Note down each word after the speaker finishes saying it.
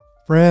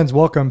Friends,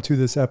 welcome to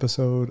this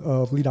episode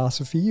of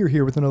Leadosophy. You're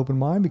here with an open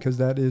mind because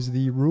that is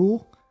the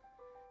rule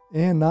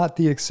and not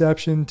the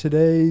exception.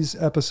 Today's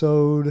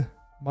episode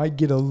might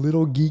get a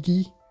little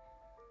geeky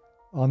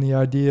on the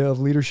idea of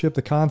leadership,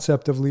 the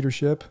concept of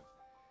leadership.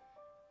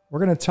 We're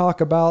going to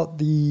talk about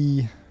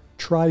the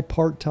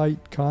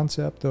tripartite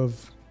concept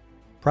of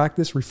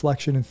practice,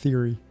 reflection, and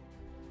theory.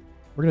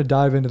 We're going to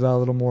dive into that a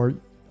little more.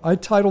 I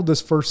titled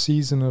this first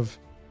season of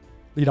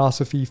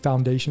Leadosophy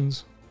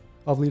Foundations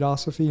of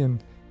Leadosophy,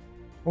 and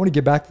I want to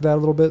get back to that a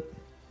little bit.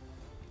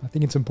 I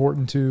think it's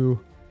important to,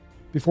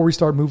 before we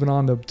start moving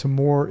on to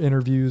more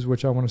interviews,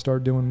 which I want to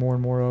start doing more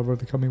and more of over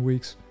the coming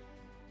weeks,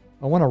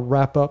 I want to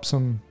wrap up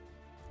some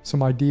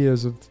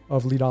ideas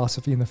of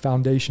Leadosophy and the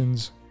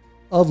foundations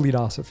of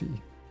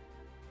Leadosophy.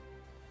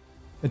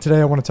 And today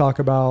I want to talk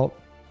about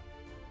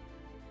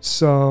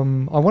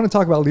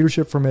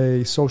leadership from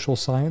a social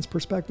science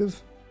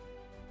perspective.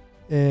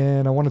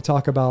 And I want to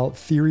talk about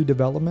theory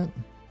development,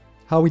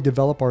 how we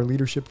develop our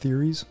leadership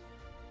theories,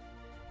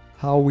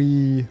 how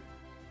we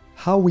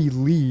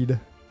lead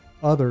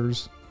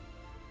others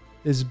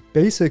is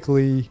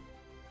basically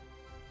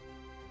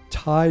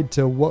tied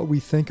to what we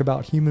think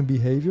about human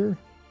behavior,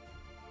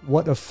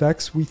 what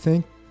effects we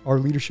think our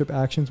leadership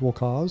actions will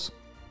cause.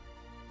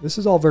 This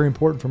is all very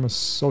important from a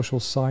social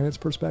science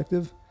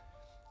perspective.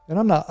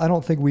 And I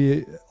don't think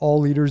all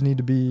leaders need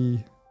to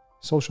be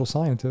social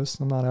scientists.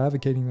 I'm not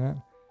advocating that.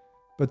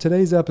 But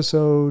today's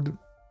episode,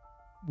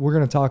 we're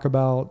going to talk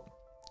about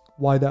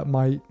why that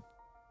might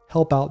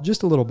help out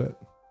just a little bit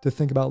to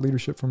think about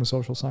leadership from a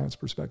social science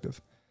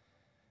perspective.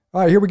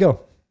 All right, here we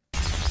go.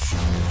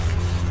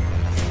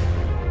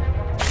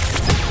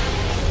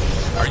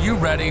 Are you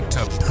ready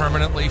to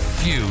permanently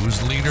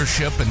fuse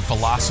leadership and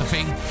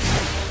philosophy?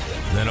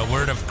 Then a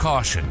word of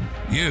caution.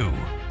 You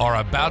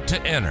are about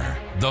to enter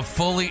the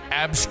fully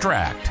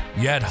abstract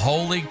yet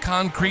wholly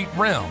concrete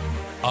realm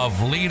of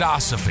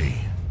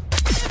Leadosophy.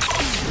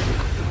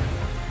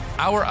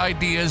 Our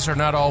ideas are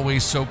not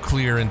always so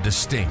clear and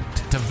distinct.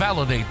 To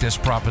validate this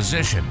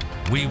proposition,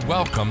 we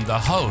welcome the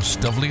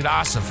host of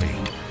Leadosophy,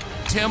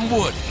 Tim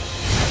Wood.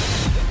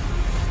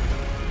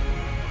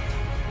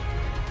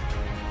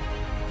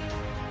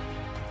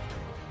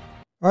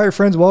 All right,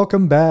 friends,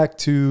 welcome back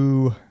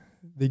to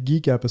the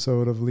geek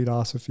episode of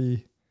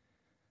Leadosophy.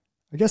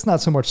 I guess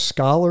not so much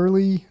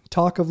scholarly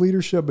talk of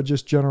leadership, but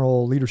just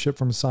general leadership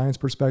from a science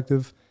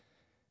perspective.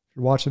 If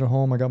you're watching at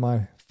home, I got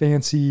my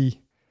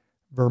fancy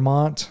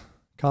Vermont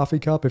coffee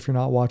cup. If you're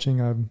not watching,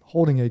 I'm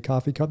holding a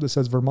coffee cup that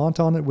says Vermont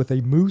on it with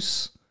a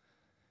moose.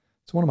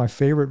 It's one of my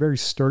favorite, very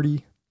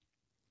sturdy,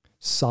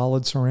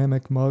 solid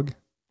ceramic mug.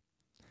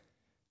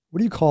 What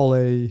do you call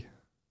is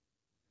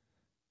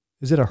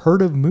it a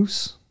herd of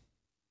moose?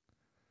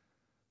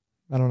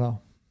 I don't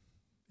know.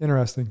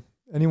 Interesting.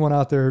 Anyone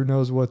out there who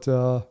knows what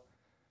a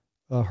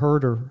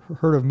herd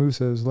of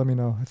moose is, let me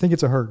know. I think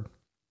it's a herd.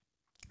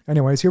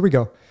 Anyways, here we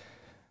go.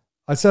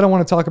 I said I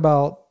want to talk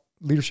about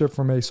leadership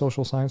from a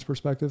social science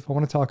perspective. I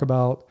want to talk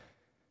about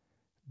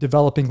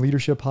developing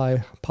leadership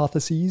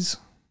hypotheses,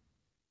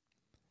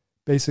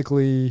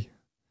 basically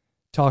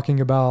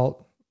talking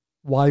about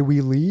why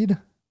we lead,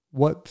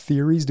 what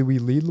theories do we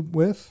lead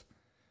with,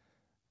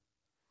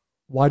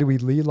 why do we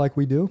lead like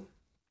we do.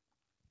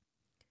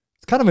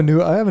 It's kind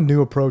of I have a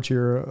new approach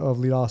here of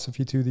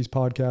Leadosophy to these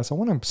podcasts. I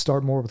want to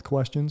start more with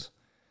questions.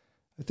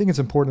 I think it's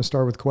important to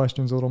start with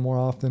questions a little more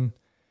often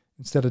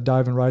instead of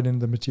diving right into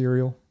the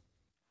material.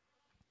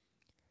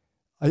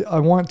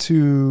 I want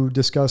to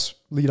discuss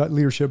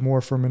leadership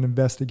more from an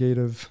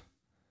investigative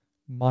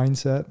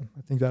mindset.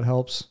 I think that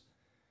helps.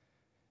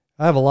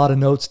 I have a lot of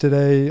notes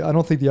today. I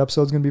don't think the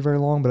episode's going to be very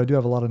long, but I do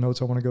have a lot of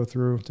notes I want to go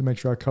through to make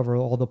sure I cover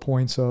all the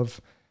points of.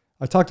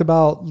 I talked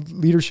about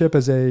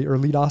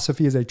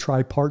Leadosophy as a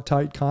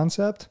tripartite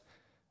concept.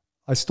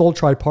 I stole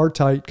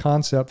tripartite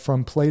concept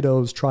from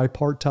Plato's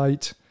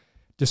tripartite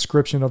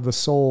description of the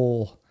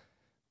soul,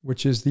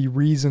 which is the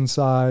reason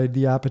side,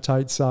 the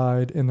appetite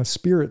side, and the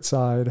spirit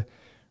side.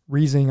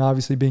 Reasoning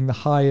obviously being the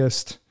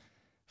highest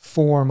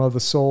form of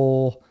the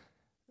soul.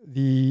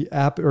 The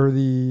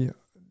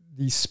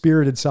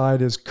spirited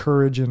side is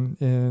courage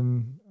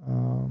and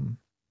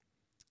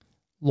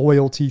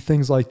loyalty,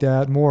 things like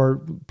that.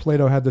 More,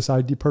 Plato had this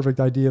perfect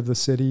idea of the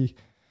city.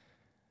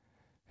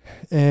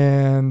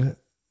 And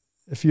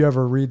if you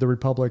ever read The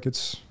Republic,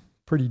 it's a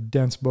pretty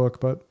dense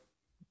book, but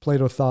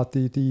Plato thought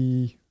if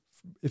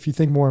you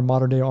think more in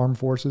modern day armed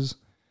forces,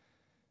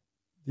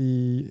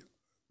 the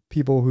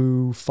people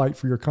who fight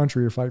for your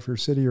country or fight for your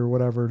city or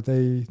whatever,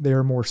 they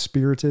are more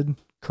spirited,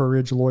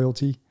 courage,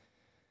 loyalty.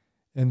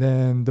 And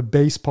then the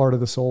base part of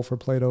the soul for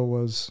Plato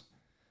was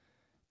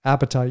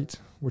appetite,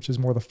 which is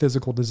more the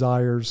physical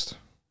desires,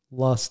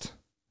 lust,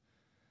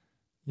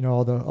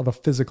 all the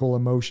physical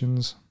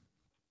emotions.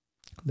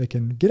 They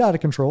can get out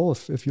of control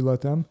if you let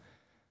them.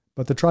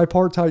 But the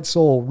tripartite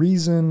soul,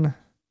 reason,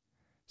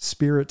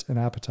 spirit, and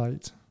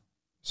appetite.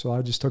 So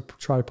I just took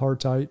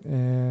tripartite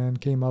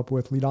and came up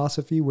with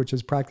Leadosophy, which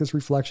is practice,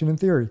 reflection, and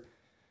theory.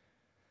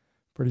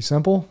 Pretty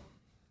simple.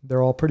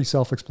 They're all pretty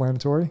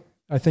self-explanatory.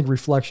 I think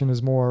reflection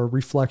is more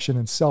reflection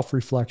and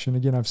self-reflection.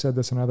 Again, I've said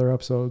this in other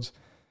episodes.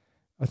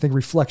 I think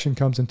reflection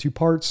comes in two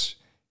parts.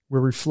 We're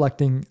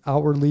reflecting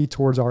outwardly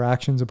towards our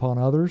actions upon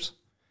others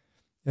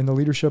in the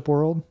leadership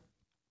world,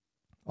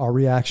 our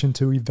reaction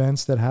to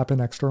events that happen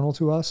external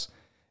to us,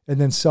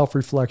 and then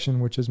self-reflection,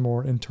 which is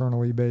more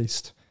internally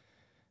based.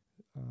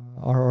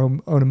 Our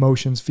own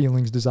emotions,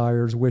 feelings,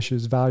 desires,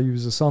 wishes,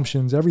 values,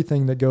 assumptions,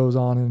 everything that goes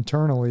on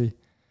internally,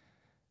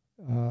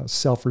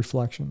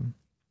 self-reflection.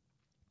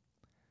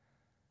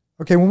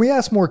 Okay, when we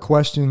ask more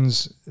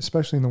questions,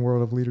 especially in the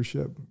world of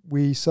leadership,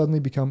 we suddenly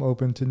become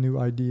open to new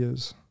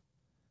ideas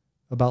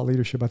about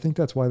leadership. I think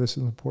that's why this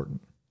is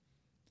important.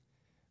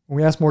 When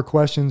we ask more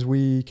questions,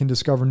 we can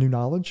discover new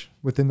knowledge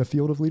within the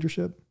field of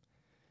leadership,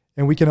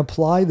 and we can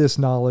apply this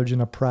knowledge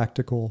in a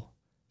practical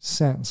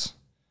sense.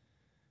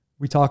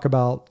 We talk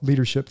about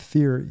leadership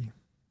theory.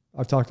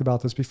 I've talked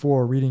about this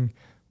before,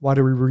 why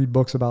do we read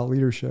books about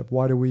leadership?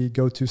 Why do we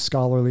go to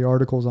scholarly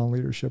articles on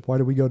leadership? Why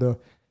do we go to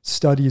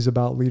studies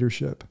about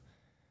leadership?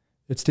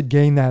 It's to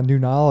gain that new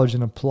knowledge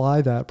and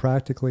apply that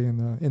practically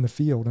in the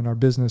field, in our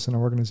business and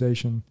our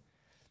organization,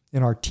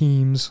 in our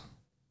teams,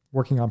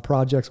 working on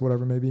projects,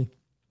 whatever it may be.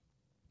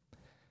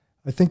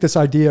 I think this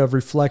idea of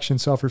reflection,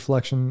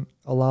 self-reflection,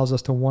 allows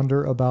us to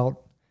wonder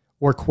about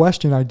or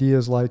question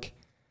ideas like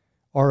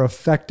our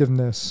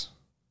effectiveness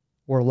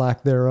or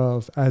lack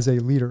thereof as a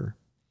leader,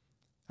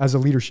 as a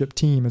leadership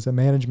team, as a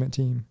management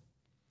team.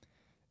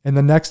 In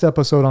the next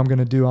episode I'm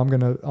going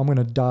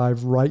to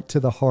dive right to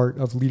the heart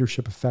of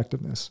leadership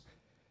effectiveness.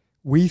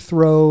 We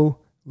throw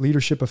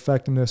leadership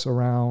effectiveness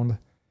around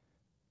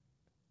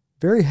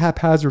very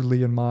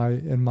haphazardly in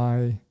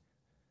my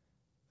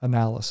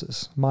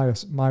analysis.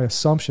 My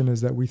assumption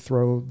is that we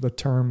throw the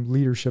term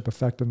leadership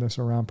effectiveness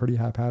around pretty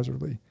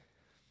haphazardly.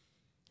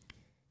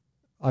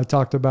 I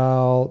talked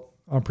about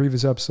on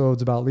previous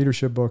episodes about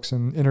leadership books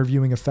and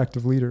interviewing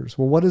effective leaders.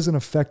 Well, what is an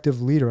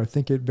effective leader? I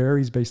think it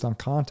varies based on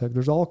context.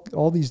 There's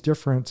all these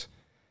different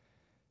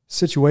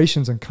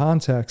situations and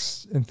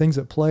contexts and things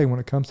at play when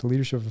it comes to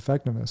leadership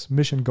effectiveness,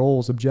 mission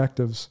goals,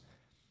 objectives,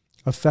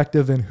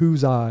 effective in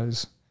whose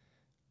eyes.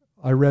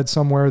 I read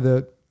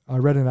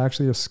in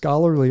actually a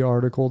scholarly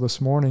article this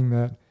morning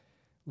that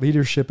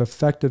leadership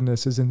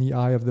effectiveness is in the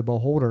eye of the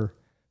beholder.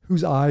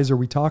 Whose eyes are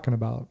we talking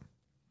about?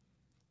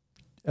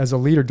 As a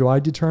leader, do I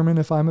determine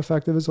if I'm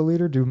effective as a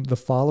leader? Do the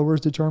followers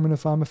determine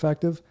if I'm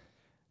effective?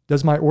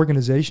 Does my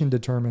organization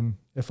determine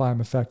if I'm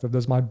effective?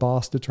 Does my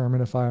boss determine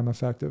if I am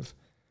effective?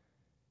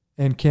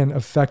 And can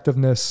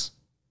effectiveness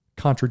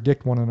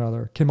contradict one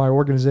another? Can my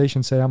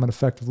organization say, I'm an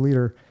effective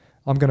leader,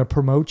 I'm going to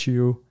promote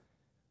you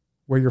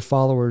where your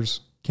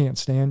followers can't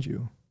stand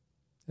you,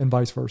 and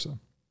vice versa?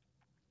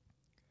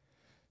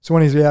 So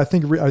anyways, I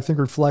think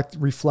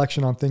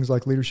reflection on things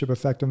like leadership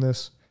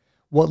effectiveness,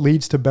 what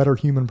leads to better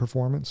human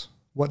performance,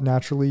 what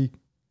naturally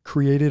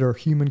created or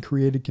human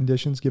created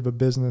conditions give a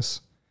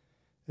business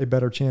a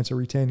better chance of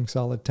retaining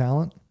solid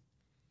talent,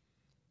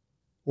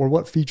 or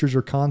what features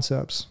or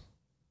concepts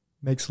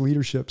makes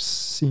leadership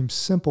seem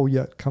simple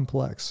yet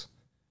complex.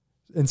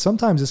 And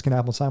sometimes this can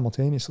happen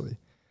simultaneously.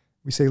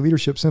 We say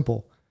leadership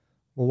simple.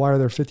 Well, why are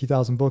there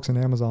 50,000 books in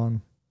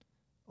Amazon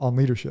on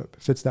leadership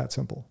if it's that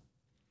simple?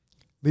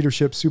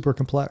 Leadership super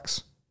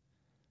complex.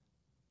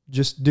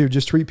 Just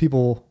treat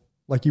people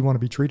like you want to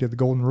be treated, the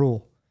golden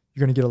rule.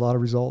 You're going to get a lot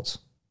of results.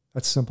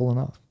 That's simple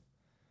enough.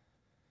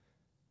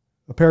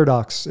 A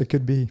paradox, it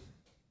could be.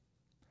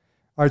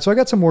 All right, so I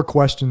got some more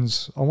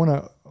questions. I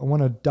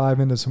want to dive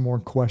into some more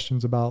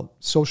questions about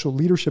social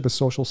leadership as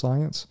social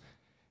science,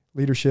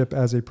 leadership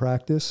as a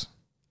practice,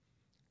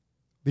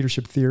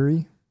 leadership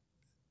theory.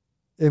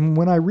 And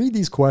when I read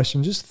these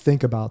questions, just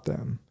think about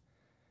them.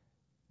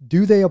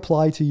 Do they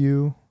apply to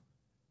you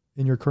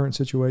in your current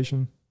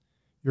situation,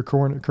 your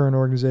current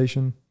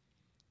organization?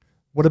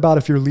 What about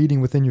if you're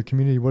leading within your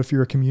community? What if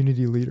you're a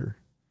community leader?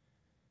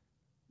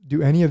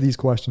 Do any of these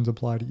questions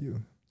apply to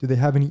you? Do they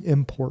have any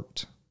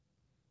import?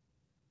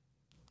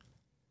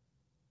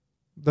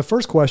 The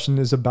first question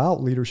is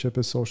about leadership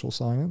as social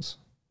science.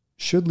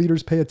 Should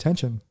leaders pay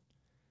attention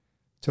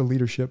to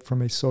leadership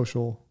from a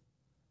social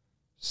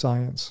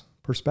science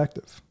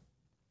perspective?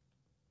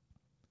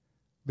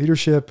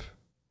 Leadership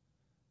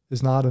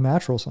is not a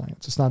natural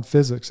science. It's not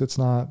physics. It's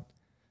not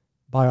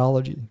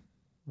biology,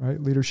 right?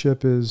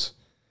 Leadership is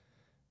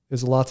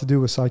a lot to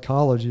do with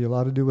psychology, a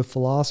lot to do with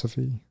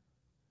philosophy.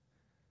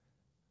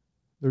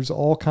 There's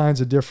all kinds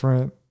of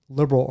different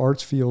liberal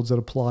arts fields that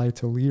apply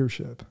to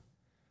leadership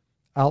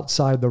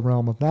outside the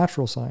realm of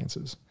natural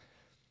sciences.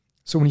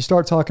 So when you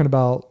start talking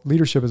about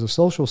leadership as a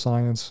social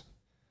science,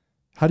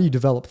 how do you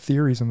develop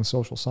theories in the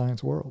social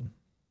science world?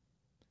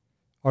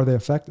 Are they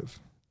effective?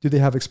 Do they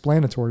have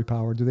explanatory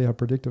power? Do they have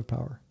predictive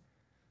power?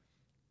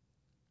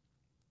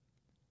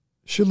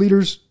 Should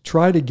leaders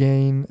try to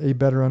gain a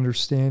better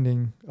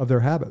understanding of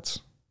their habits,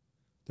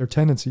 their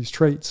tendencies,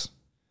 traits,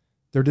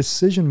 their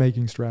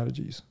decision-making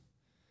strategies?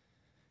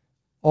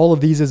 All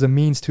of these as a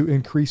means to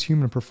increase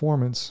human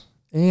performance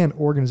and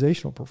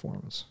organizational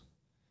performance.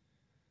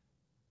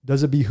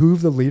 Does it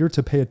behoove the leader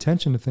to pay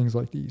attention to things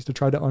like these, to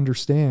try to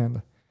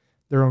understand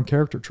their own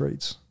character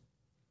traits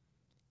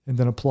and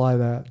then apply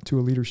that to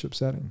a leadership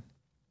setting.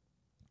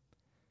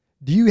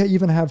 Do you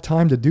even have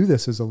time to do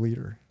this as a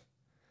leader?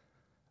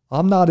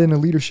 I'm not in a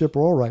leadership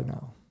role right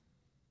now.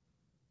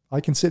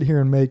 I can sit here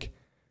and make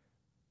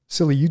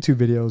silly YouTube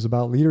videos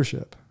about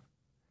leadership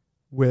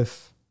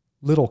with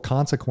little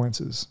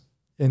consequences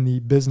in the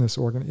business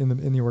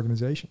in the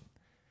organization.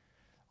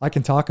 I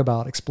can talk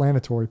about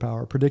explanatory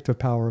power, predictive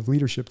power of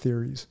leadership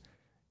theories,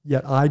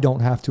 yet I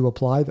don't have to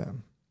apply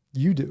them.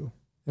 You do,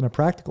 in a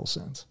practical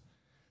sense.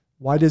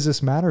 Why does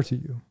this matter to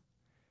you?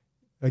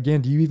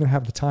 Again, do you even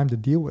have the time to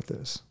deal with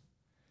this?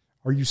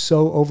 Are you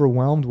so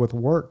overwhelmed with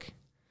work?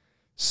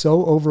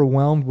 So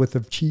overwhelmed with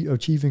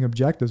achieving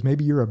objectives?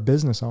 Maybe you're a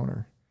business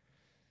owner.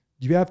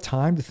 Do you have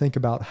time to think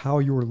about how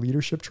your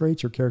leadership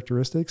traits or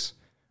characteristics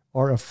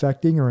are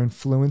affecting or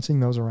influencing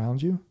those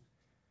around you?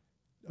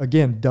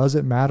 Again, does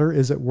it matter?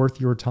 Is it worth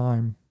your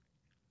time?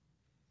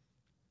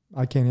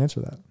 I can't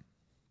answer that.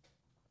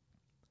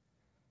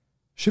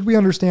 Should we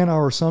understand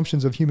our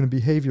assumptions of human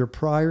behavior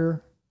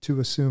prior to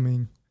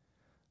assuming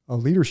a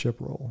leadership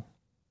role?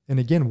 And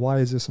again, why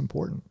is this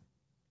important?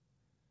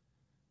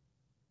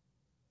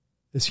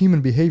 Is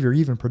human behavior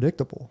even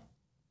predictable?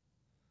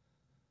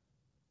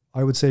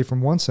 I would say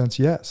from one sense,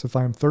 yes. If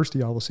I am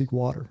thirsty, I will seek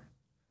water.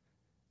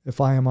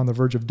 If I am on the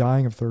verge of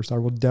dying of thirst, I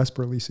will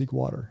desperately seek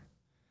water.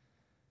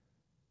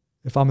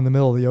 If I'm in the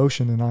middle of the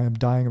ocean and I am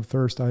dying of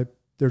thirst,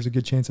 there's a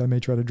good chance I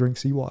may try to drink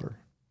seawater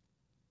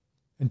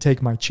and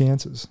take my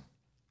chances.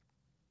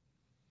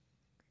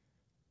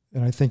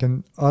 And I think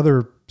on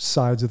other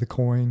sides of the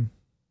coin,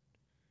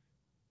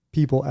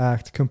 people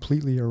act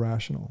completely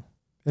irrational.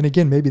 And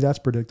again, maybe that's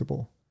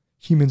predictable.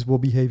 Humans will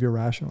behave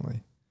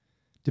irrationally,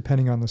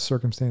 depending on the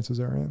circumstances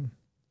they're in.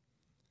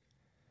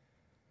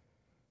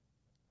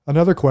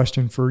 Another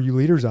question for you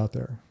leaders out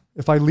there.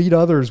 If I lead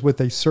others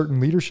with a certain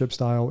leadership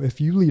style,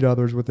 if you lead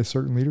others with a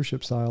certain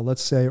leadership style,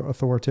 let's say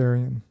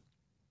authoritarian,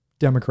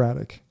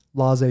 democratic,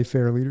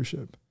 laissez-faire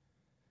leadership,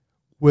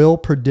 will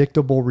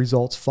predictable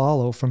results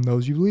follow from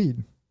those you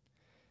lead?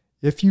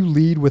 If you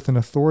lead with an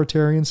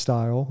authoritarian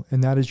style,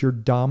 and that is your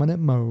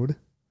dominant mode,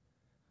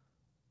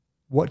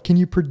 what can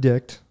you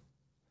predict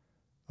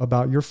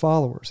about your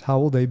followers? How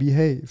will they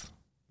behave?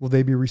 Will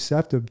they be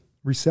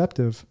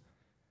receptive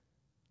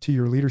to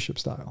your leadership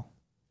style?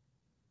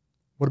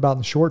 What about in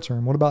the short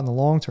term? What about in the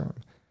long term?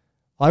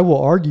 I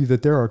will argue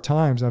that there are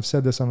times, and I've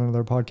said this on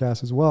another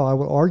podcast as well, I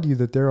will argue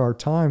that there are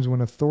times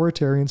when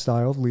authoritarian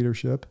style of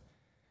leadership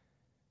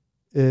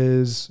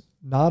is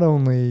not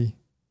only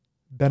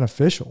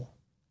beneficial,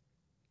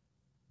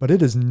 but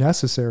it is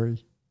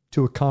necessary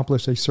to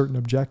accomplish a certain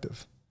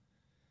objective.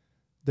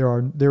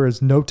 There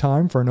is no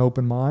time for an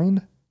open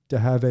mind to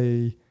have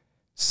a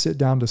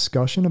sit-down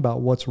discussion about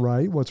what's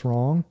right, what's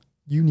wrong.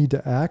 You need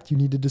to act. You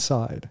need to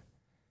decide.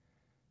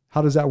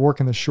 How does that work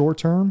in the short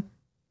term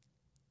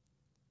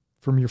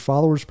from your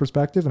followers'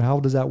 perspective, and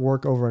how does that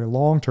work over a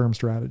long-term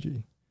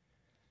strategy,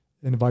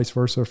 and vice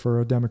versa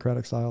for a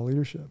democratic style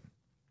leadership?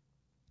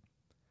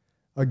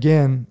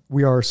 Again,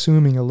 we are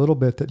assuming a little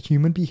bit that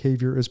human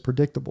behavior is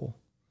predictable.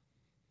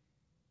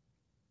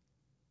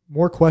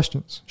 More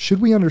questions.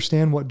 Should we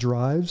understand what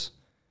drives,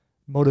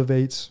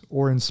 motivates,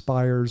 or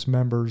inspires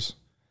members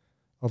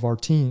of our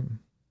team?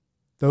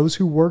 Those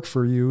who work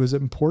for you, is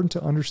it important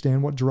to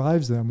understand what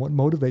drives them, what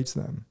motivates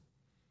them?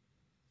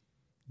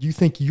 Do you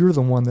think you're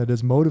the one that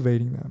is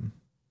motivating them?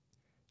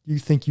 Do you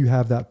think you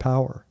have that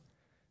power?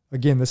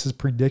 Again, this is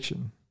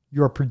prediction.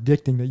 You are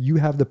predicting that you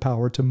have the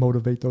power to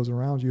motivate those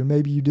around you, and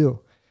maybe you do.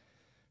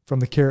 From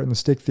the carrot and the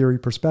stick theory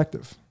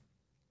perspective,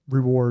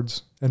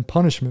 rewards and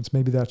punishments,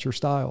 maybe that's your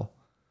style.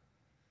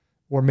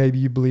 Or maybe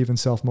you believe in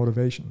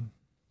self-motivation.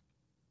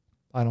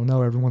 I don't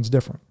know. Everyone's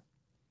different.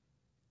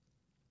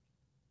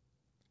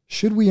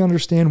 Should we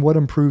understand what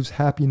improves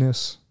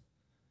happiness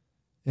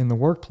in the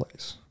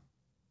workplace?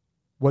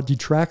 What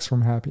detracts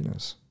from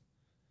happiness?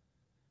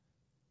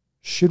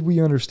 Should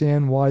we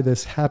understand why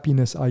this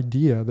happiness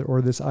idea,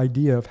 or this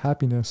idea of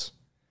happiness,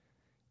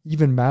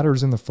 even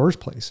matters in the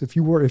first place? If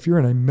you're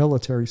in a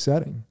military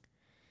setting,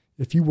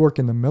 if you work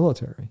in the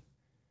military,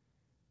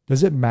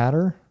 does it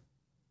matter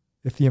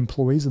if the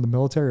employees of the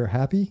military are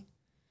happy?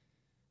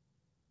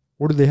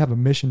 Or do they have a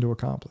mission to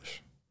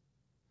accomplish?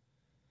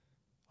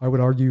 I would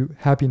argue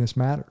happiness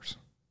matters.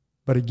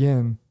 But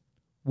again,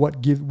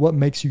 what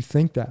makes you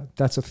think that?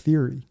 That's a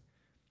theory.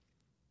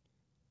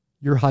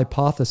 Your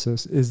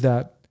hypothesis is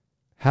that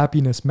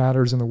happiness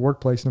matters in the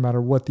workplace no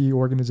matter what the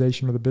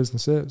organization or the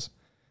business is,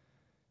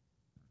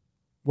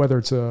 whether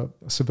it's a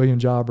civilian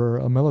job or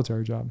a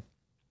military job.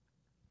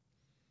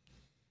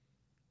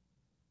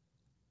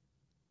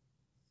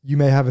 You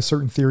may have a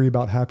certain theory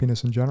about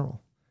happiness in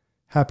general.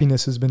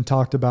 Happiness has been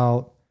talked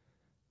about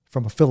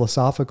from a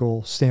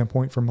philosophical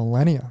standpoint for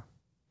millennia.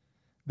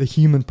 The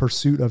human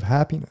pursuit of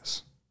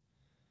happiness.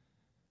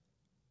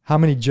 How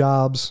many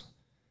jobs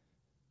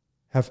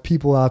have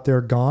people out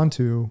there gone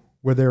to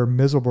where they're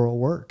miserable at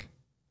work?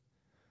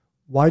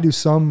 Why do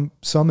some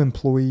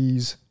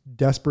employees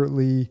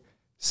desperately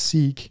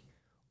seek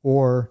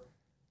or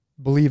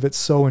believe it's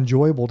so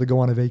enjoyable to go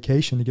on a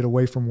vacation to get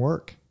away from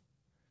work?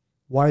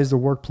 Why is the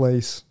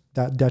workplace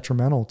that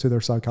detrimental to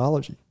their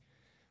psychology,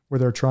 where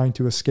they're trying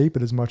to escape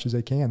it as much as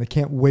they can? They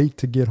can't wait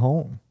to get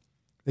home.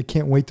 They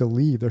can't wait to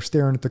leave. They're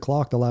staring at the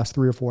clock the last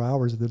 3 or 4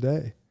 hours of the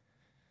day.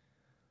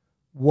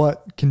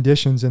 What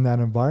conditions in that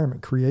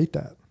environment create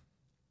that?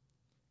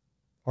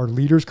 Are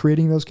leaders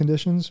creating those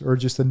conditions, or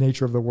just the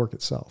nature of the work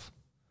itself?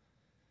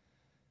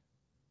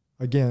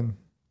 Again,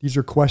 these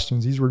are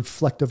questions. These are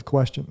reflective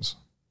questions.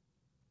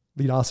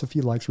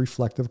 Leadosophy likes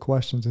reflective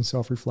questions and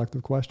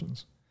self-reflective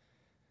questions.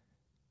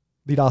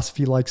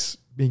 Leadosophy likes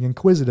being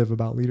inquisitive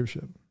about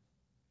leadership.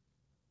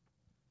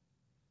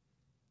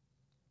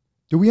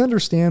 Do we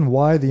understand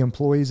why the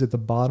employees at the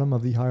bottom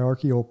of the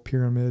hierarchical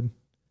pyramid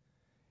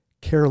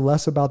care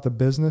less about the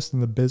business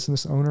than the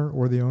business owner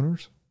or the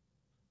owners?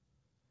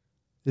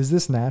 Is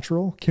this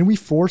natural? Can we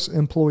force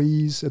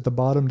employees at the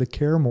bottom to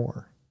care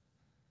more?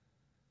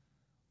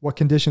 What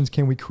conditions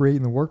can we create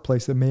in the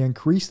workplace that may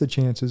increase the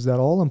chances that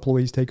all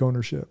employees take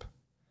ownership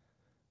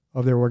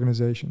of their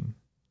organization?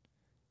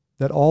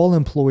 That all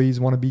employees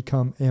want to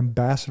become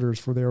ambassadors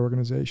for their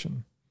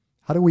organization?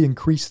 How do we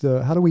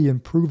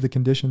improve the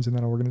conditions in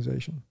that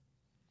organization?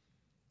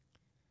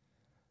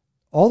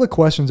 All the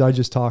questions I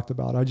just talked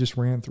about, I just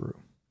ran through,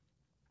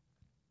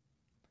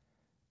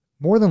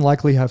 more than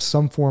likely have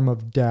some form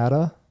of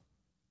data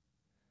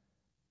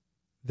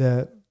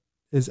that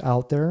are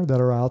out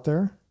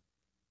there,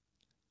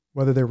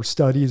 whether they were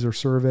studies or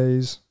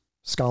surveys,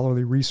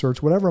 scholarly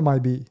research, whatever it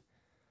might be.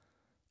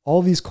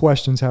 All these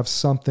questions have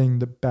something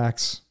that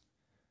backs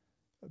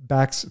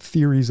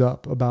theories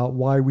up about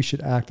why we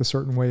should act a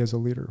certain way as a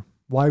leader,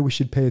 why we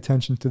should pay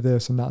attention to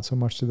this and not so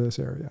much to this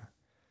area,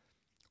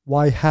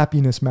 why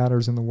happiness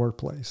matters in the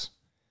workplace,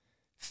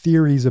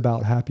 theories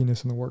about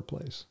happiness in the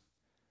workplace.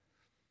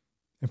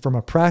 And from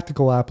a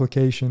practical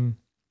application,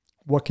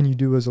 what can you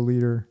do as a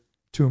leader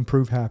to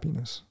improve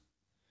happiness,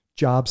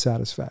 job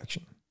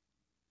satisfaction?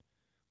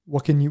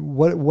 What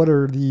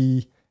are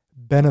the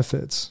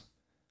benefits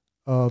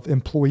of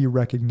employee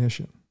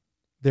recognition?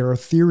 There are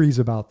theories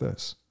about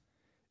this.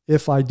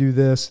 If I do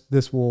this,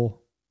 this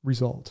will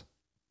result.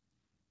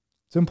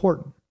 It's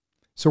important.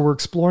 So we're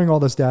exploring all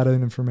this data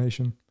and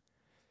information.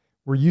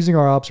 We're using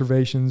our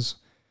observations.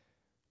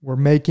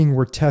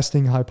 We're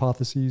testing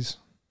hypotheses.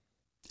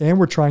 And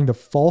we're trying to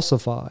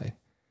falsify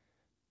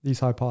these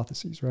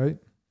hypotheses, right?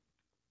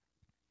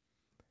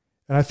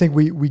 And I think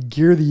we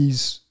gear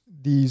these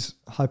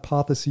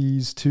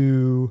hypotheses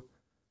to,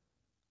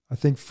 I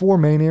think, 4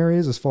 main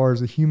areas as far as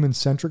the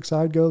human-centric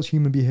side goes: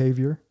 human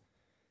behavior,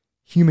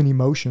 human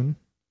emotion,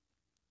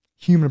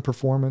 human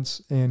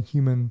performance, and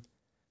human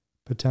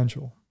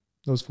potential.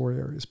 Those 4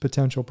 areas: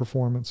 potential,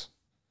 performance,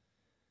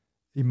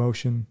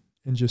 emotion,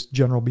 and just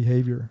general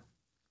behavior.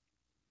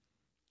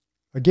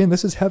 Again,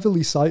 this is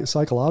heavily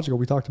psychological.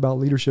 We talked about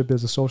leadership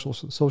as a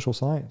social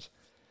science.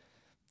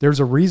 There's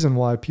a reason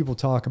why people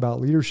talk about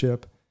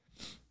leadership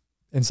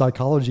and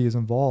psychology is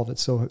involved.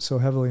 It's so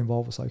heavily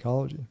involved with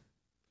psychology.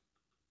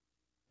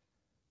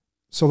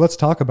 So let's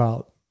talk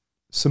about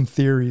some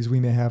theories we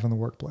may have in the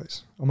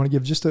workplace. I'm going to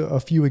give just a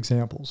few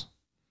examples.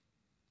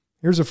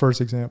 Here's the first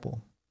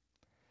example.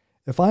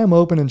 If I am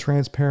open and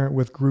transparent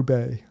with Group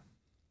A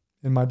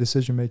in my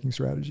decision-making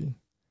strategy,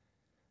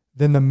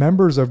 then the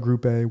members of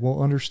Group A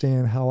will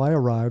understand how I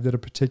arrived at a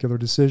particular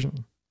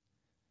decision.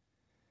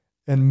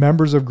 And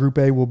members of Group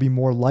A will be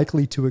more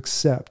likely to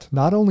accept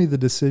not only the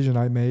decision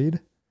I made,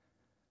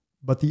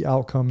 but the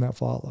outcome that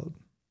followed.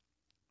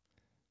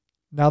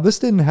 Now, this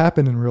didn't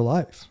happen in real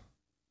life.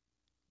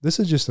 This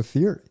is just a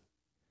theory.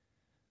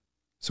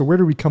 So where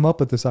did we come up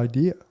with this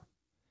idea?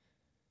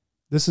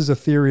 This is a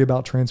theory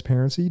about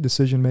transparency,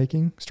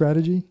 decision-making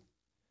strategy,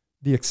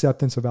 the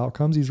acceptance of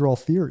outcomes. These are all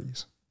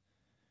theories.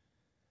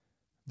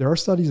 There are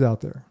studies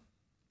out there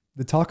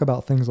that talk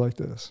about things like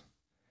this.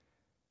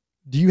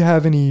 Do you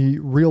have any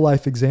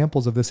real-life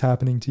examples of this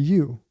happening to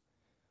you,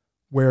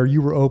 where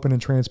you were open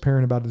and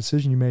transparent about a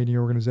decision you made in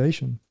your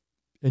organization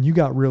and you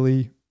got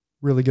really,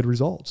 really good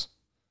results?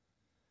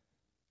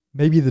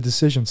 Maybe the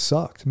decision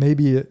sucked.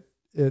 Maybe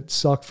it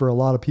sucked for a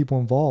lot of people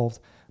involved,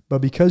 but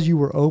because you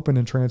were open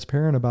and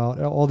transparent about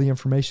all the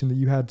information that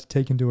you had to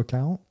take into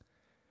account,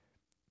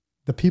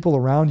 the people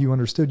around you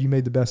understood you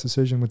made the best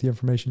decision with the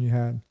information you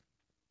had.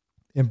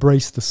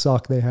 Embraced the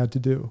suck they had to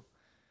do.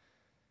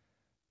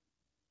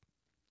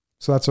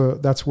 So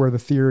that's where the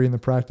theory and the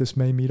practice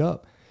may meet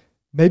up.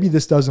 Maybe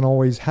this doesn't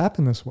always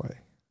happen this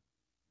way.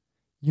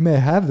 You may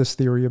have this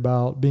theory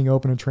about being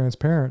open and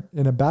transparent,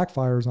 and it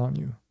backfires on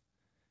you.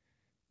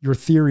 Your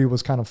theory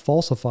was kind of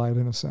falsified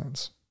in a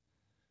sense.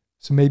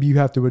 So maybe you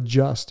have to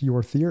adjust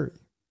your theory.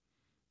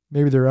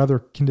 Maybe there are other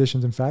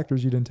conditions and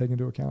factors you didn't take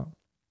into account.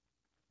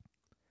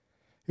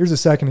 Here's a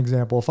second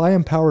example. If I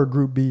empower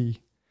Group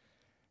B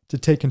to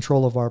take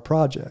control of our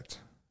project,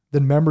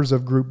 then members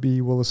of Group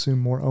B will assume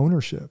more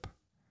ownership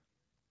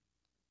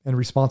and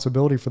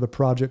responsibility for the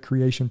project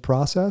creation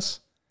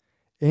process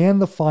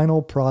and the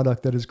final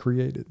product that is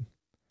created.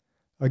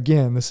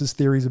 Again, this is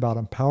theories about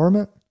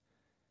empowerment,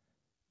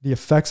 the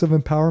effects of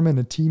empowerment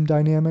and team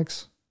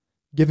dynamics,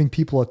 giving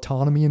people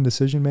autonomy in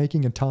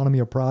decision-making, autonomy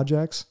of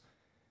projects.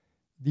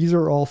 These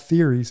are all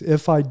theories.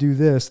 If I do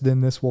this,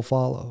 then this will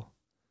follow.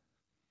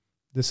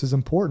 This is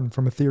important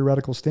from a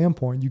theoretical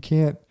standpoint.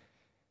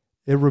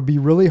 It would be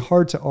really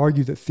hard to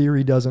argue that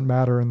theory doesn't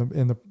matter in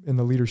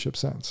the leadership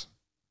sense.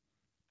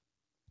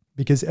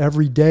 Because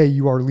every day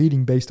you are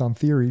leading based on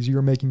theories. You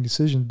are making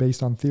decisions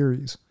based on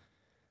theories.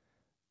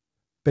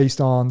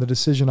 Based on the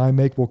decision I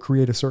make will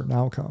create a certain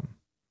outcome.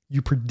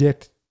 You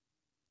predict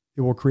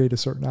it will create a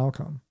certain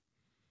outcome.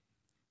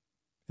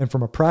 And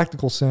from a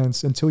practical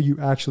sense, until you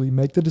actually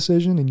make the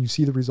decision and you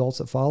see the results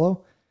that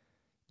follow,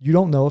 you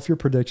don't know if your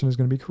prediction is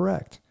going to be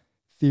correct.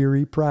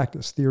 Theory,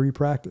 practice, theory,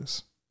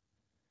 practice.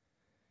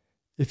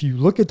 If you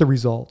look at the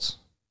results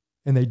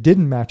and they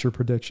didn't match your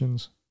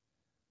predictions,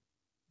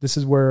 this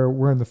is where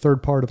we're in the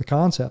third part of the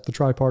concept, the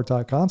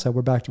tripartite concept.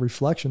 We're back to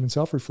reflection and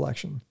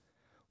self-reflection.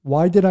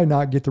 Why did I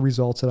not get the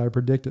results that I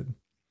predicted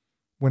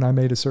when I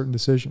made a certain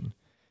decision?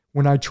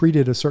 When I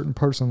treated a certain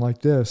person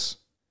like this,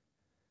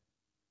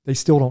 they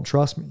still don't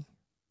trust me.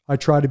 I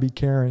try to be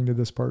caring to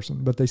this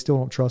person, but they still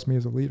don't trust me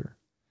as a leader.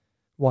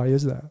 Why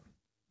is that?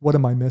 What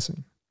am I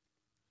missing?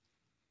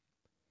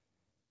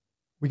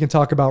 We can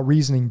talk about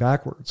reasoning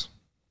backwards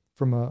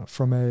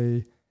from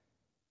a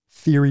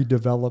theory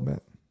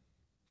development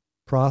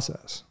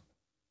process.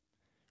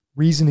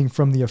 Reasoning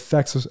from the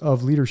effects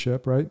of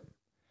leadership, right?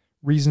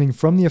 Reasoning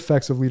from the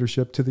effects of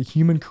leadership to the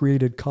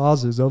human-created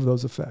causes of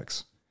those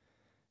effects.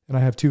 And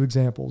I have two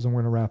examples, and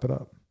we're going to wrap it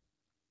up.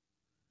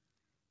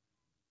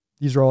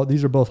 These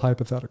are both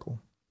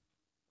hypothetical.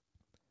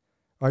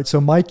 All right,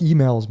 so Mike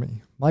emails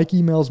me. Mike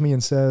emails me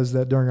and says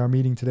that during our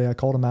meeting today, I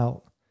called him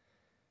out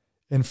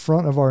in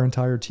front of our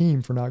entire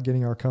team for not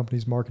getting our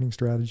company's marketing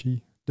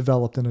strategy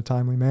developed in a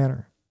timely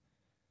manner.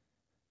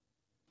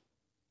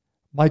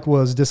 Mike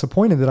was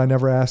disappointed that I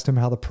never asked him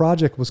how the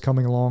project was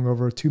coming along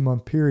over a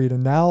 2-month period,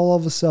 and now all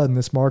of a sudden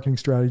this marketing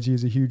strategy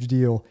is a huge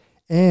deal,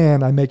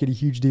 and I make it a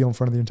huge deal in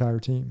front of the entire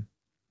team.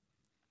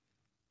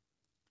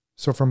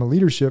 So from a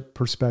leadership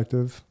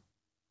perspective,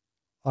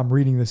 I'm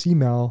reading this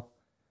email.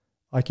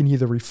 I can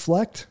either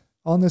reflect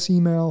on this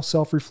email,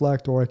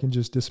 self-reflect, or I can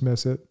just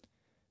dismiss it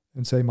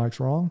and say Mike's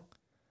wrong.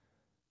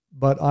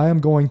 But I've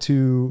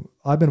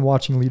been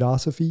watching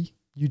Leadosophy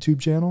YouTube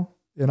channel,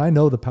 and I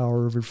know the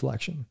power of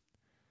reflection.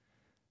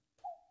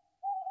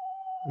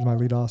 There's my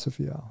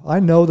Leadosophy out. I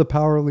know the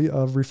power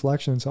of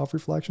reflection and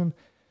self-reflection.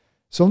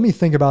 So let me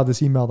think about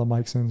this email that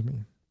Mike sends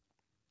me.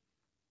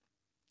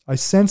 I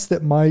sense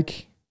that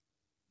Mike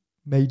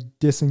may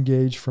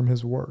disengage from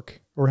his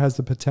work or has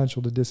the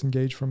potential to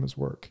disengage from his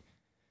work.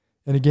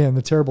 And again,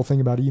 the terrible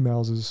thing about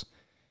emails is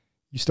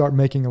you start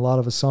making a lot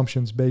of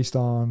assumptions based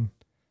on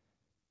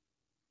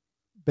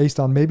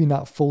maybe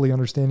not fully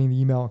understanding the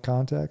email in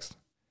context.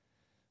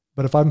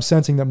 But if I'm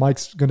sensing that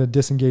Mike's going to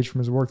disengage from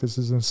his work, this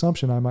is an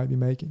assumption I might be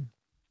making.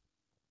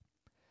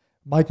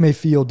 Mike may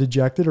feel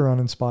dejected or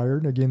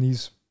uninspired. Again,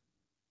 these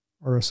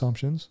are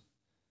assumptions.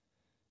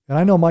 And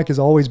I know Mike has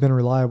always been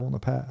reliable in the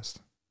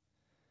past.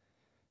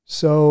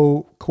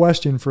 So,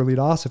 question for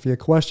Leadosophy, a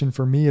question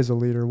for me as a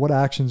leader: what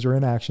actions or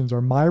inactions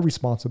are my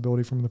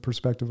responsibility from the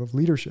perspective of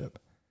leadership?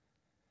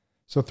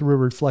 So through a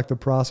reflective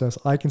process,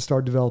 I can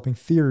start developing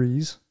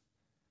theories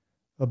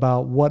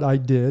about what I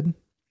did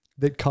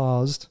that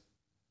caused,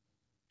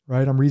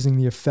 right? I'm reasoning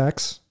the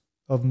effects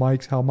of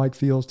how Mike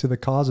feels to the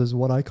causes,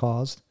 what I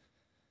caused.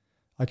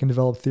 I can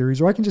develop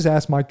theories, or I can just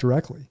ask Mike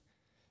directly.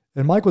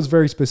 And Mike was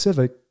very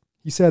specific.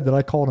 He said that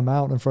I called him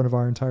out in front of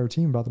our entire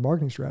team about the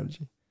marketing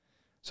strategy.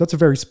 So that's a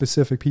very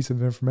specific piece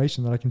of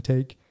information that I can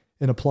take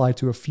and apply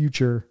to a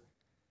future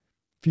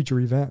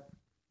event.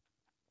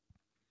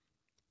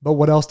 But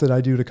what else did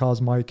I do to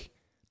cause Mike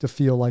to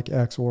feel like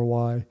X or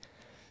Y?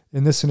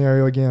 In this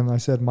scenario, again,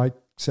 Mike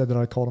said that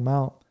I called him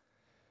out.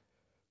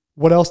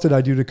 What else did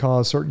I do to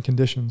cause certain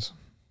conditions,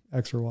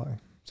 X or Y?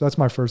 So that's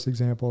my first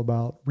example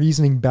about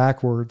reasoning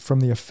backward from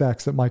the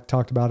effects that Mike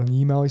talked about in the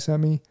email he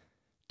sent me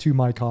to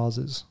my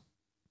causes.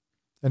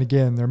 And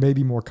again, there may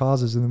be more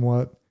causes than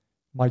what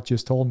Mike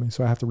just told me,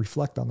 so I have to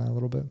reflect on that a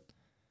little bit.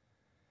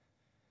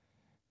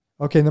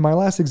 Okay, and then my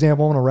last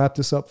example, I want to wrap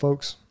this up,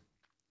 folks.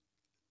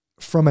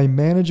 From a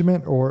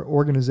management or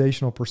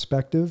organizational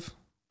perspective,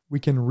 we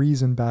can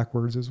reason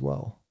backwards as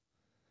well.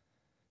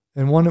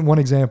 And one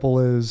example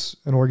is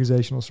an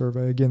organizational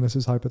survey. Again, this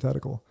is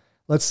hypothetical.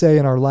 Let's say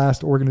in our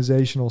last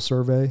organizational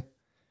survey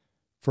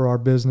for our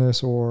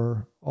business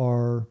or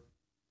our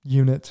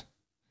unit,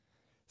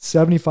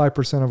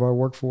 75% of our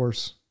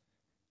workforce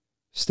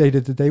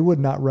stated that they would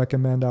not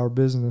recommend our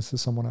business to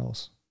someone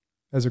else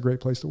as a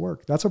great place to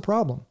work. That's a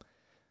problem.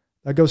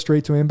 That goes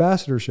straight to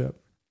ambassadorship.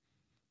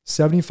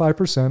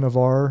 75% of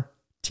our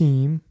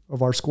team,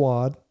 of our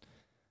squad,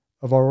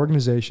 of our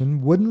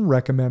organization wouldn't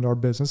recommend our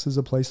business as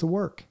a place to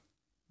work.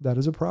 That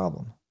is a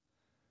problem.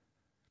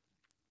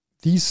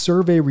 These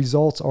survey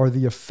results are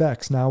the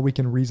effects. Now we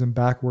can reason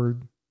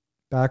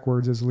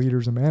backwards as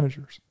leaders and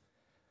managers.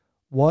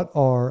 What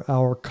are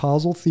our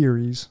causal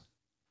theories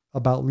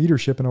about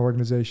leadership in an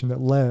organization that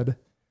led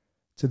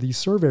to these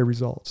survey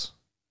results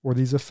or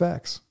these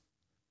effects.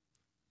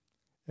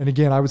 And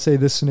again, I would say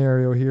this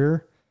scenario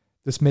here,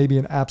 this may be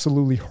an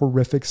absolutely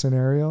horrific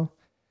scenario,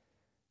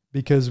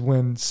 because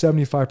when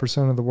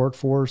 75% of the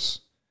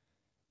workforce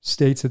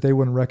states that they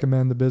wouldn't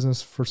recommend the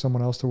business for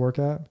someone else to work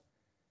at,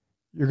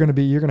 you're going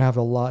to have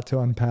a lot to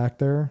unpack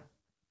there.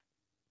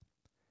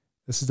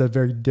 This is a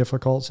very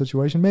difficult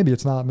situation. Maybe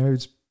it's not. Maybe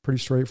it's pretty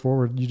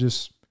straightforward.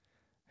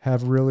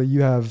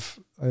 You have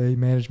a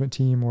management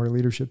team or a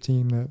leadership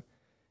team that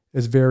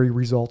is very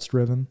results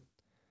driven,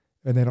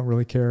 and they don't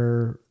really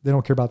care. They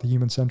don't care about the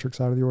human centric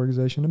side of the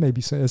organization. It may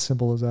be as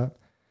simple as that,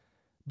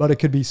 but it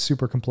could be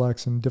super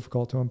complex and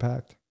difficult to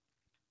unpack.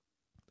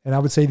 And I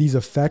would say these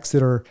effects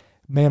that are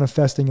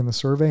manifesting in the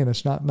survey, and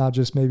it's not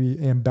just maybe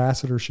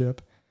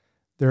ambassadorship.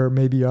 There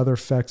may be other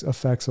effects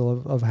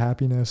of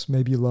happiness,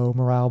 maybe low,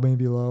 morale may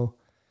be low.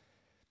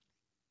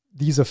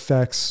 These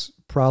effects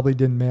probably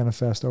didn't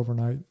manifest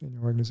overnight in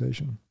your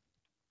organization.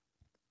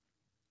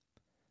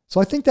 So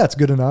I think that's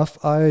good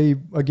enough. I,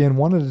 again,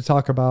 wanted to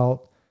talk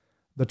about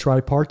the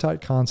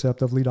tripartite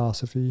concept of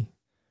leadosophy,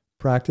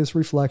 practice,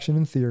 reflection,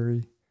 and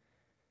theory.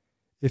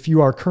 If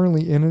you are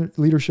currently in a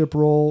leadership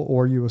role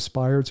or you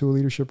aspire to a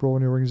leadership role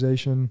in your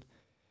organization,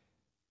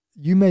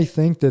 you may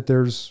think that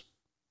there's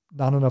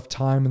not enough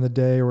time in the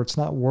day, or it's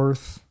not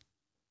worth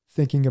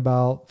thinking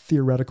about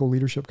theoretical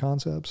leadership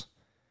concepts.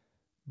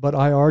 But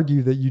I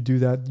argue that you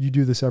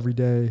do this every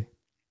day,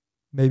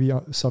 maybe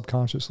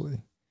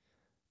subconsciously.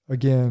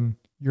 Again,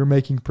 you're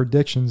making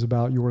predictions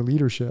about your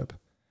leadership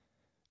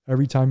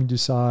every time you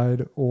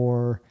decide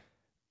or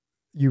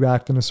you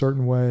act in a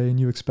certain way and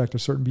you expect a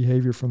certain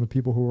behavior from the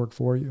people who work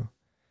for you.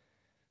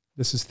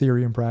 This is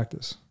theory and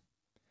practice.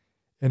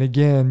 And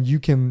again, you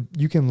can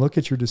look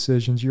at your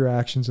decisions, your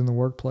actions in the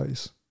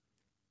workplace,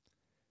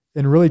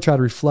 and really try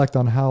to reflect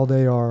on how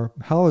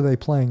are they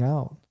playing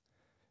out?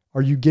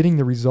 Are you getting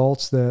the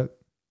results that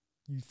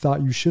you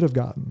thought you should have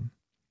gotten?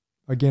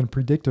 Again,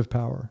 predictive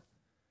power,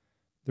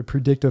 the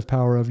predictive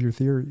power of your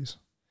theories.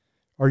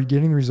 Are you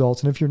getting the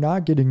results? And if you're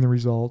not getting the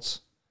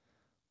results,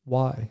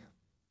 why?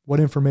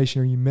 What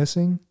information are you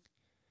missing?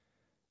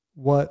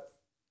 What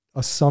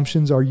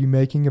assumptions are you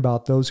making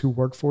about those who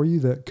work for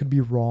you that could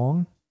be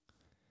wrong?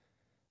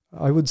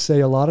 I would say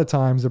a lot of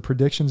times the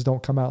predictions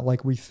don't come out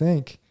like we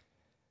think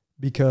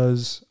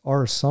because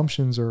our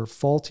assumptions are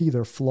faulty,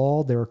 they're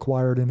flawed, they're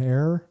acquired in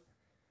error.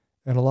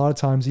 And a lot of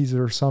times these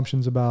are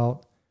assumptions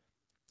about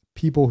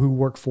people who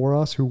work for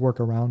us, who work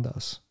around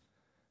us,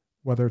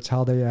 whether it's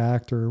how they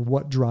act or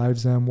what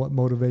drives them, what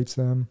motivates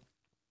them.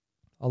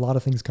 A lot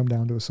of things come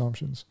down to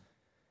assumptions.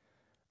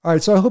 All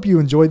right, so I hope you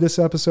enjoyed this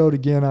episode.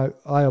 Again, I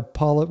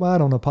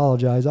don't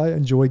apologize. I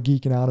enjoy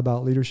geeking out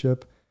about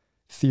leadership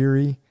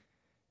theory.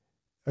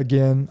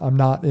 Again, I'm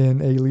not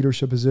in a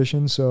leadership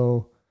position,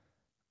 so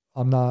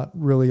I'm not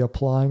really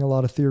applying a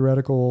lot of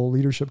theoretical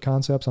leadership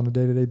concepts on a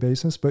day-to-day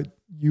basis, but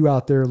you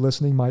out there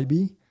listening might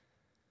be.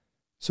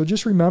 So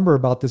just remember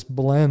about this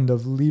blend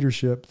of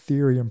leadership,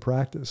 theory, and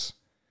practice.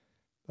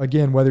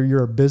 Again, whether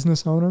you're a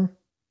business owner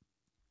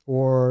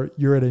or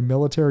you're at a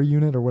military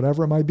unit or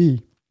whatever it might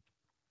be,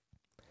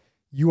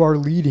 you are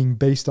leading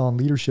based on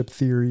leadership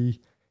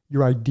theory,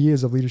 your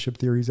ideas of leadership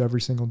theories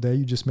every single day.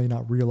 You just may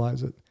not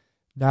realize it.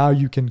 Now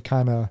you can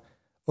kind of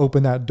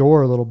open that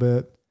door a little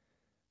bit,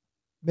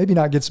 maybe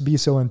not get to be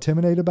so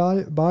intimidated by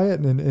it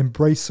and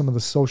embrace some of the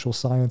social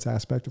science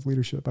aspect of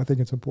leadership. I think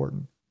it's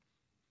important.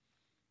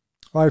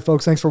 All right,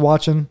 folks, thanks for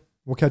watching.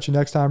 We'll catch you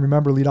next time.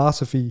 Remember,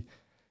 leadosophy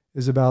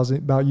is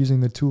about using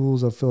the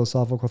tools of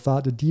philosophical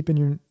thought to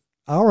deepen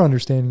our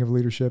understanding of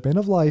leadership and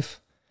of life.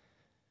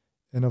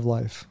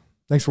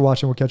 Thanks for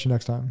watching. We'll catch you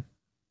next time.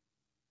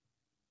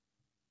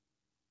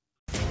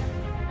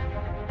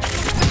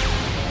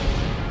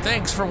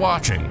 Thanks for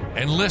watching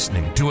and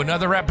listening to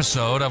another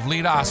episode of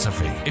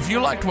Leadosophy. If you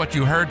liked what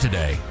you heard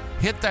today,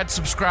 hit that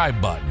subscribe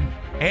button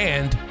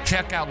and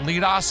check out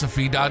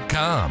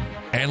leadosophy.com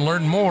and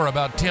learn more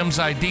about Tim's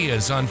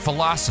ideas on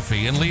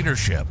philosophy and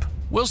leadership.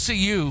 We'll see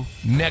you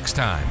next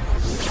time.